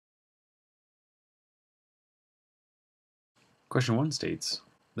Question 1 states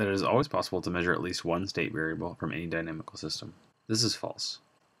that it is always possible to measure at least one state variable from any dynamical system. This is false.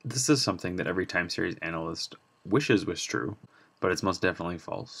 This is something that every time series analyst wishes was true, but it's most definitely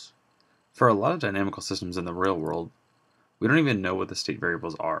false. For a lot of dynamical systems in the real world, we don't even know what the state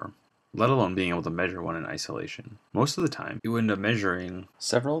variables are, let alone being able to measure one in isolation. Most of the time, you end up measuring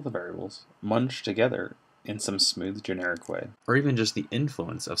several of the variables munched together in some smooth generic way, or even just the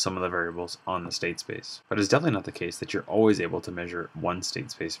influence of some of the variables on the state space. But it's definitely not the case that you're always able to measure one state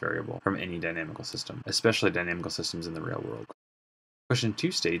space variable from any dynamical system, especially dynamical systems in the real world. Question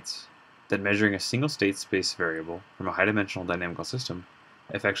 2 states that measuring a single state space variable from a high-dimensional dynamical system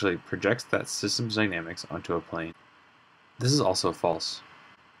effectively projects that system's dynamics onto a plane. This is also false.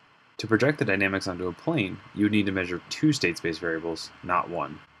 To project the dynamics onto a plane, you would need to measure two state space variables, not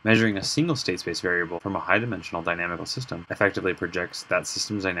one. Measuring a single state space variable from a high-dimensional dynamical system effectively projects that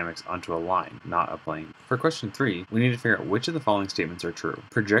system's dynamics onto a line, not a plane. For question 3, we need to figure out which of the following statements are true.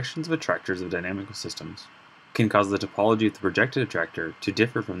 Projections of attractors of dynamical systems can cause the topology of the projected attractor to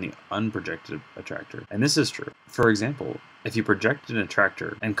differ from the unprojected attractor. And this is true. For example, if you projected an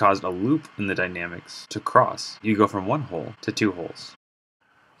attractor and caused a loop in the dynamics to cross, you go from one hole to two holes.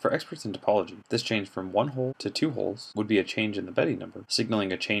 For experts in topology, this change from one hole to two holes would be a change in the Betti number,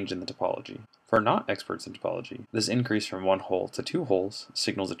 signaling a change in the topology. For not-experts in topology, this increase from one hole to two holes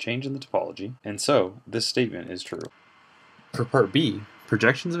signals a change in the topology, and so this statement is true. For part B,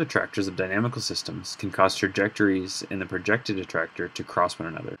 projections of attractors of dynamical systems can cause trajectories in the projected attractor to cross one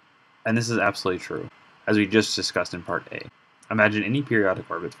another. And this is absolutely true, as we just discussed in part A. Imagine any periodic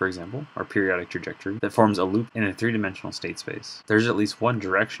orbit, for example, or periodic trajectory, that forms a loop in a three-dimensional state space. There's at least one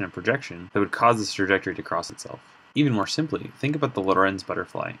direction of projection that would cause this trajectory to cross itself. Even more simply, think about the Lorentz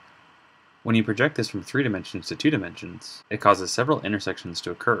butterfly. When you project this from 3 dimensions to 2 dimensions, it causes several intersections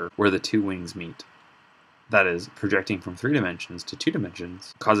to occur where the two wings meet. That is, projecting from 3 dimensions to 2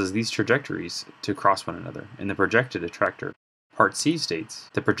 dimensions causes these trajectories to cross one another in the projected attractor. Part C states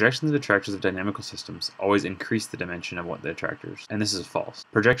that projections of attractors of dynamical systems always increase the dimension of what the attractors, and this is false.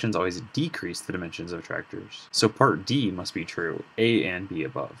 Projections always decrease the dimensions of attractors. So part D must be true, A and B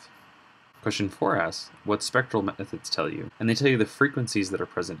above. Question 4 asks what spectral methods tell you, and they tell you the frequencies that are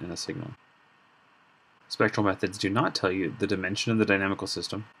present in a signal. Spectral methods do not tell you the dimension of the dynamical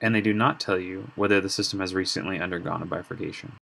system, and they do not tell you whether the system has recently undergone a bifurcation.